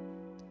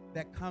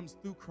that comes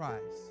through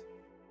Christ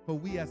for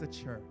we as a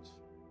church.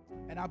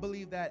 And I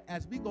believe that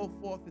as we go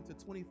forth into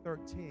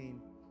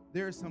 2013,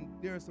 there are some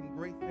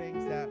great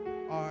things that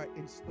are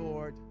in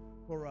store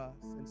for us.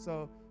 And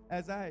so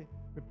as I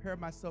prepare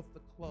myself to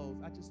close,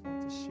 I just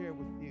want to share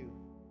with you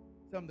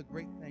some of the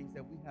great things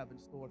that we have in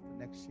store for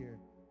next year,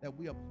 that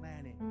we are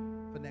planning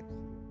for next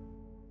year.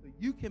 So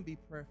you can be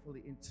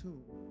prayerfully in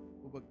tune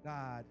with what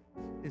God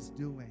is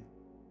doing.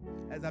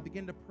 As I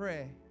begin to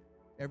pray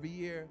every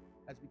year,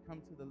 as we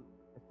come to the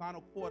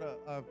final quarter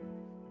of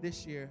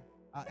this year,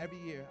 every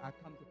year I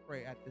come to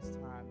pray at this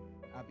time.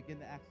 I begin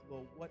to ask the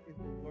Lord, what is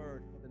the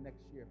word for the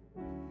next year?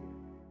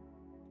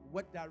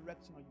 What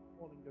direction are you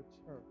calling your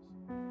church?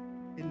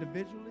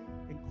 Individually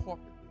and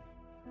corporately,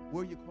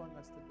 where are you calling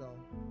us to go?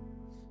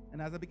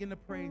 And as I begin to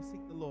pray and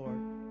seek the Lord,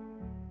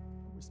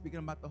 we're speaking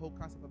about the whole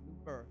concept of new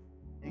birth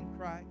in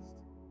Christ.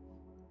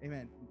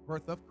 Amen.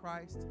 Birth of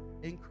Christ,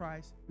 in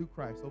Christ, through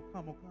Christ. Oh,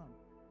 come,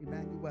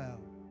 Emmanuel.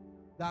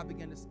 God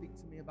began to speak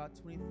to me about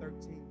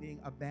 2013 being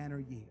a banner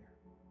year.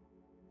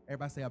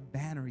 Everybody say a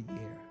banner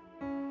year.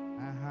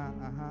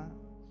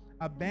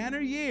 A banner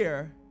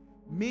year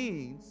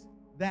means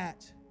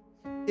that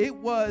it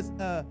was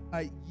a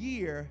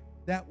year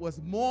that was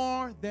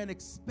more than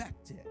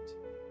expected.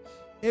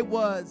 It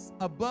was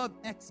above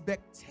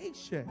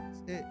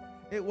expectations.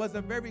 It was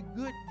a very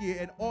good year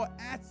in all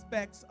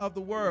aspects of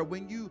the word.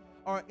 When you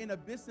are in a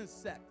business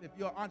sector, if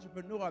you're an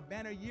entrepreneur, a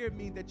banner year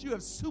means that you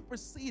have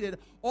superseded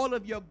all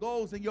of your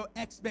goals and your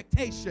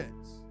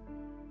expectations.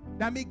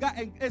 That means God,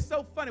 and it's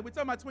so funny. We're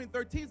talking about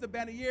 2013 is a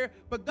banner year,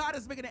 but God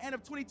is making the end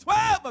of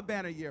 2012 a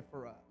banner year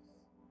for us.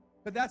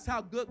 But that's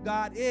how good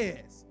God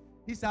is.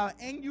 He shall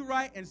end you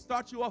right and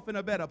start you off in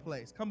a better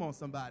place. Come on,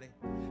 somebody.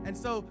 And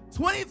so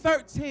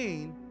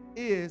 2013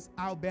 is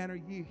our banner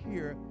year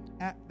here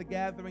at the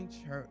Gathering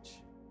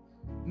Church.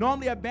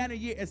 Normally, a banner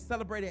year is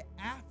celebrated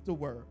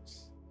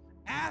afterwards,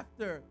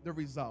 after the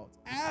results,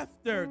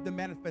 after the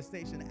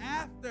manifestation,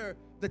 after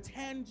the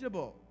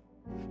tangible.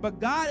 But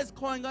God is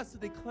calling us to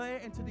declare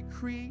and to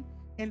decree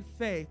in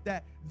faith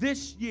that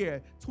this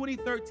year,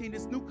 2013,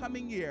 this new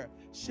coming year,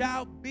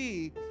 shall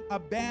be a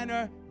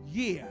banner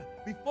year.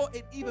 Before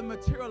it even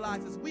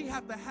materializes, we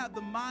have to have the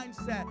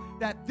mindset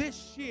that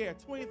this year,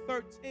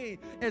 2013,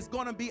 is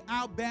going to be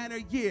our banner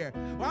year.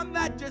 Well, I'm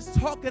not just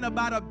talking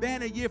about a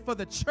banner year for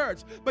the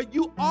church, but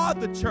you are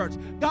the church.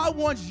 God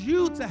wants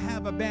you to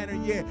have a banner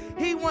year.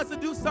 He wants to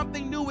do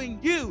something new in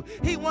you.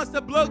 He wants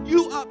to blow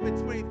you up in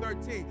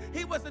 2013.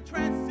 He wants to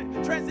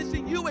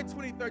transition you in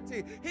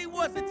 2013. He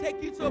wants to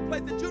take you to a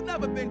place that you've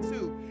never been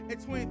to in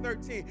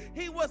 2013.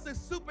 He wants to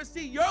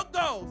supersede your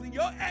goals and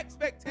your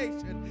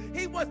expectations.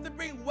 He wants to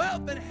bring wealth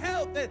and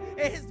health and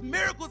his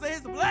miracles and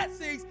his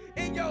blessings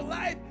in your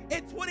life in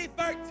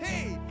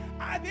 2013.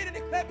 I'm here to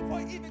declare before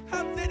he even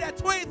comes in that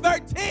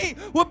 2013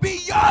 will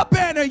be your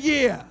banner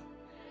year.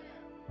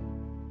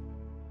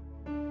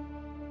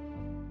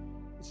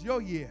 It's your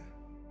year.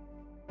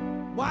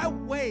 Why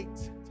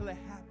wait till it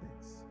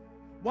happens?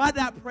 Why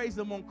not praise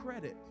him on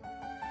credit?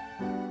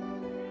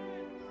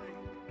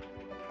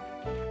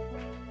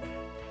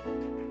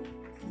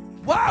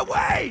 Why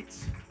wait?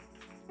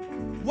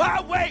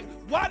 Why wait?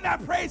 Why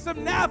not praise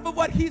him now for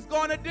what he's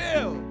going to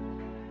do?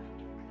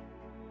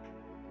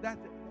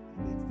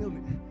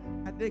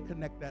 I did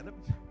connect that.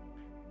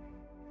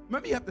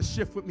 Maybe you have to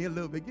shift with me a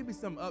little bit. Give me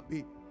some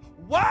upbeat.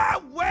 Why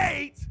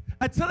wait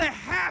until it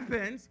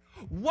happens?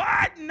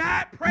 Why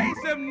not praise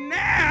him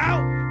now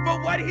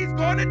for what he's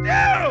going to do?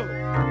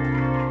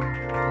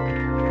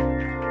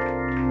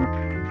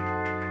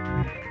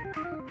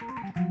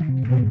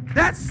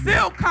 That's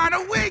still kind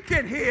of weak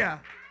in here.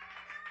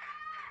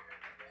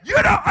 You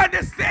don't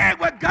understand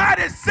what God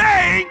is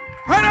saying,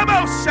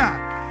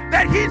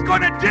 that he's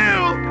going to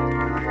do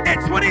in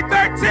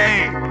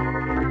 2013.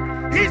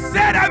 He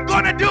said, I'm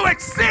going to do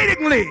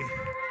exceedingly,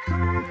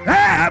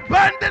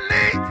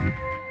 abundantly,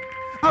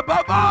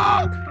 above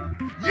all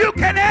you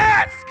can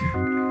ask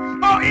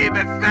or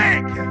even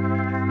think.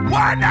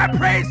 Why not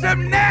praise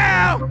him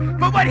now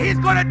for what he's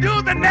going to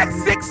do the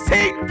next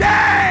 16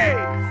 days?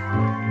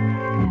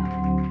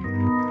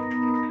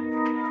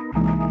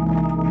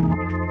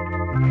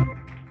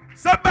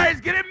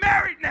 Somebody's getting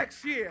married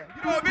next year.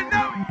 You don't even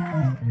know.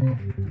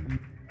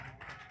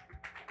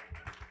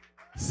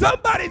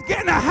 Somebody's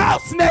getting a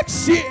house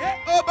next year.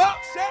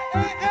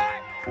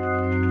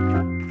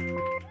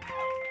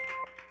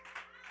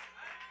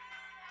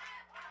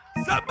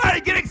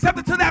 Somebody get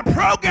accepted to that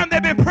program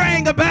they've been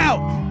praying about.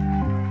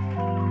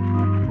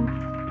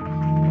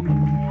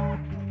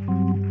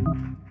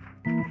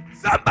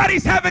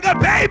 Somebody's having a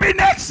baby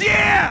next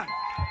year.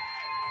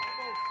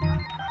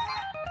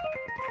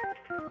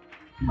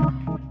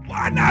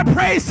 Why not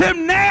praise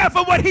him now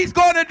for what he's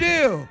going to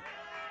do?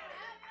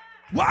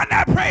 Why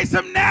not praise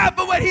him now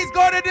for what he's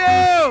going to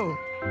do?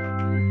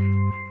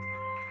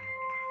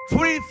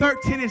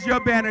 2013 is your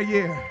banner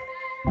year.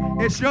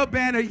 It's your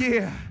banner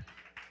year.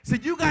 So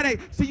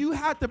you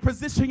have to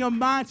position your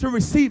mind to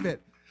receive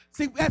it.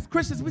 See, as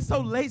Christians, we're so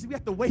lazy. We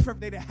have to wait for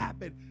everything to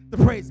happen to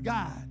praise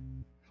God.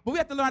 But we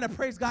have to learn to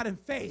praise God in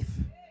faith.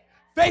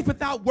 Faith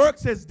without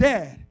works is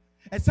dead.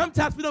 And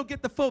sometimes we don't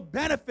get the full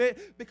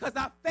benefit because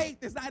our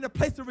faith is not in a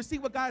place to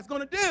receive what God is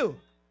going to do.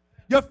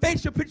 Your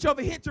faith should put you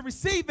over here to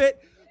receive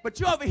it, but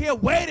you're over here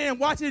waiting and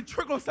watching it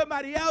trickle on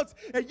somebody else,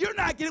 and you're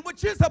not getting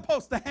what you're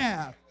supposed to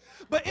have.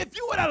 But if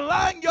you would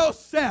align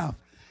yourself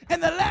in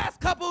the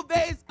last couple of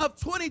days of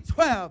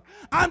 2012,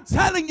 I'm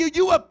telling you,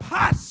 you will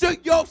posture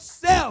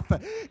yourself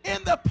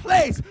in the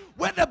place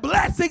where the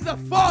blessings are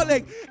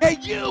falling,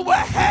 and you will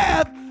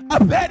have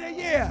a better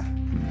year.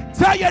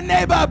 Tell your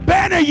neighbor, a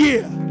better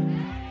year.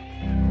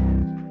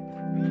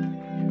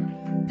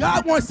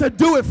 God wants to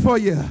do it for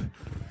you.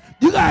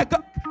 You got to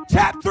go.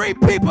 Tap 3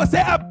 people,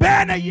 say a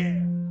better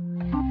year.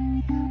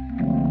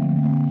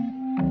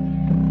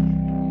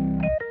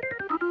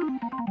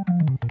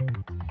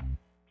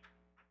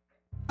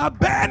 A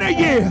better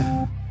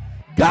year.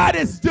 God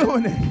is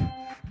doing it.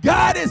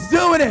 God is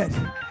doing it.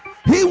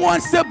 He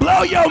wants to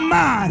blow your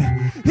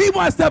mind. He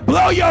wants to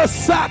blow your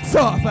socks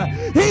off.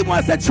 He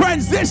wants to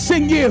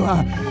transition you.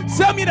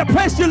 Some of you, the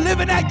place you're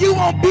living at, you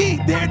won't be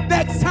there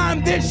next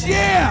time this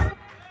year.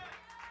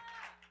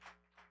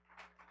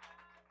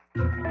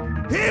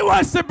 He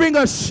wants to bring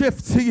a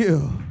shift to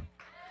you.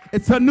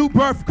 It's a new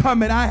birth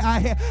coming. I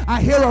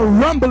hear a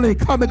rumbling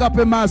coming up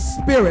in my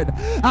spirit.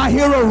 I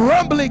hear a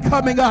rumbling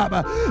coming up.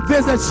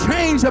 There's a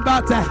change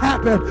about to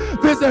happen.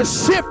 There's a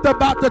shift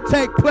about to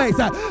take place.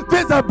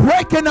 There's a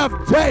breaking of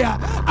day.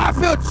 I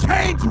feel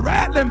change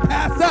rattling,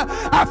 Pastor.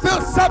 I feel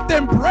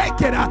something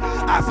breaking.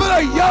 I feel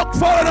a yoke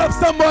falling off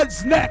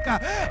someone's neck.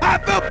 I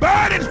feel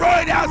burdens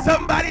rolling down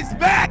somebody's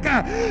back.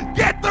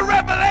 Get the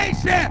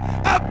revelation.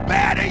 A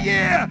better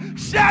year.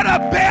 Shout a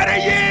better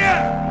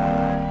year.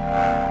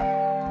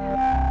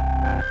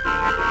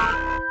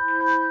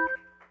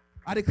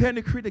 I declare and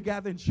decree the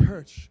gathering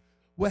church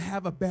will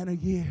have a banner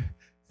year.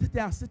 Sit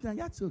down, sit down.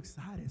 Y'all too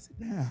excited. Sit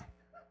down.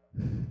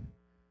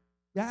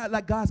 Y'all act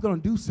like God's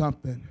going to do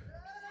something.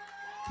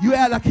 You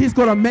act like he's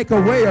going to make a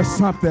way or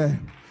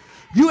something.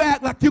 You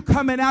act like you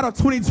coming out of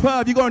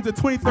 2012, you're going to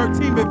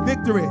 2013 with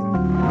victory.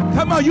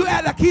 Come on, you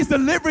act like he's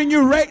delivering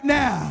you right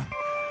now.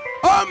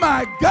 Oh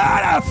my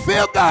God, I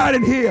feel God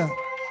in here.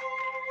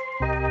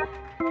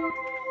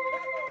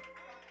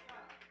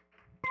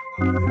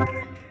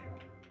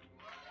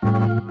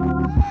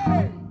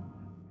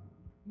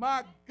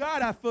 My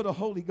God, I feel the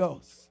Holy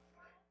Ghost.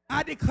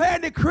 I declare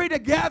and decree the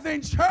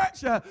gathering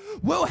church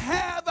will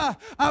have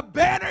a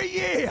banner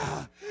year.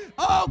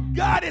 Oh,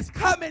 God, it's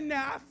coming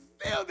now. I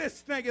feel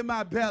this thing in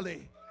my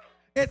belly.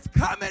 It's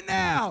coming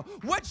now.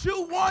 What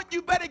you want,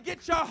 you better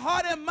get your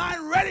heart and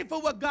mind ready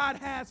for what God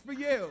has for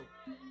you.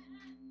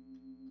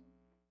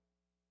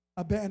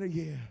 A banner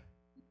year.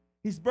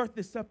 He's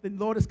birthing something.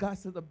 Lord, as God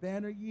says, a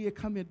banner year.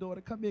 Come here,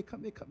 daughter. Come here,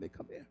 come here, come here,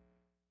 come here.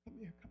 Come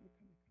here, come here,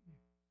 come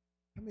here,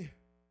 come here.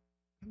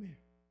 Come here.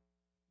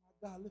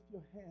 My God, lift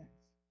your hands.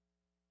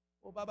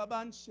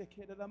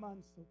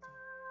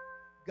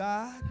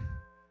 God,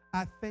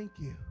 I thank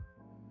you.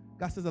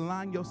 God says,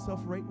 align yourself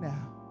right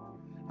now.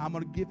 I'm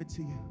going to give it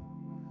to you.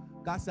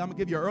 God said, I'm going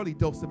to give you an early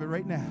dose of it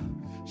right now.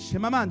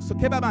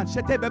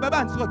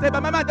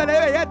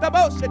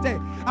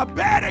 A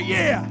banner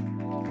year.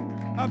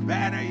 A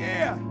banner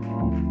year.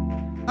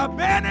 A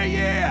banner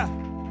year.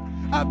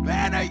 A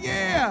banner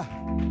year.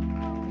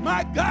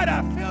 My God,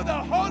 I feel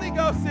the Holy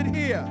Ghost in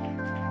here.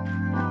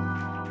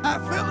 I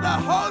feel the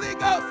Holy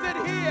Ghost in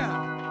here.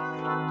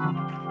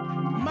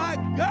 My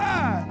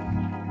God.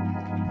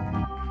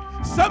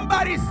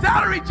 Somebody's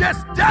salary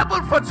just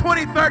doubled for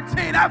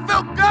 2013. I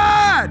feel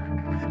God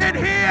in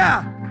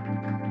here.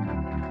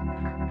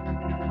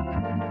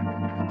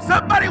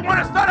 Somebody want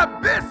to start a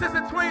business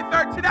in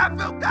 2013. I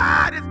feel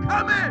God is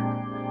coming.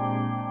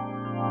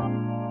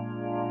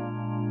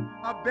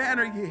 A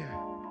banner year.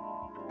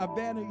 A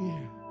banner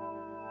year.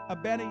 A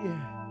banner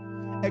year.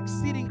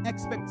 Exceeding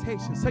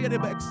expectations. Say it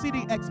about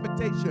exceeding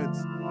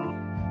expectations.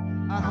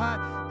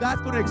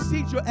 God's going to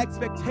exceed your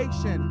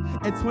expectation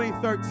in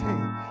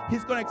 2013.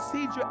 He's going to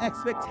exceed your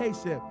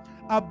expectation.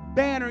 A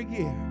banner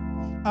year.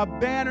 A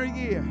banner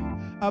year.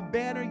 A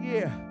banner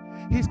year.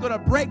 He's going to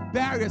break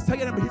barriers. Tell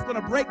your neighbor, he's going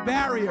to break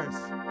barriers.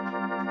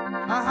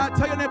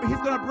 Tell your neighbor, he's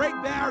going to break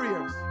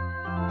barriers.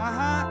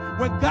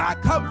 When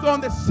God comes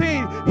on the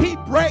scene, he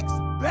breaks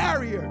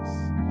barriers.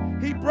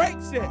 He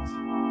breaks it.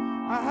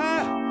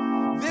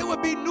 There will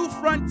be new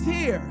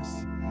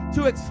frontiers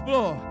to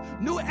explore,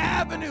 new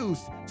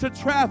avenues to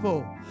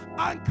travel.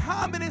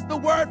 Uncommon is the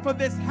word for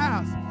this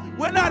house.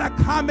 We're not a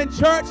common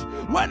church.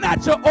 We're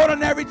not your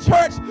ordinary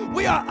church.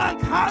 We are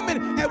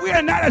uncommon, and we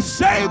are not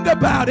ashamed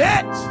about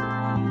it.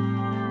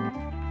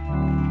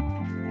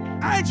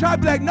 I ain't trying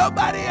to be like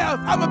nobody else.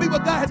 I'm going to be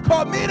what God has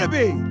called me to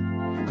be.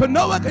 Because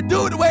no one can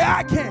do it the way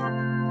I can.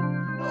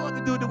 No one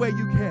can do it the way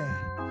you can.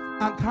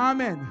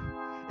 Uncommon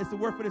is the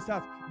word for this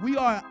house. We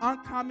are an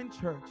uncommon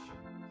church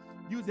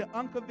using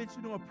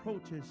unconventional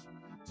approaches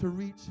to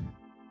reach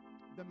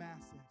the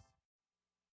masses.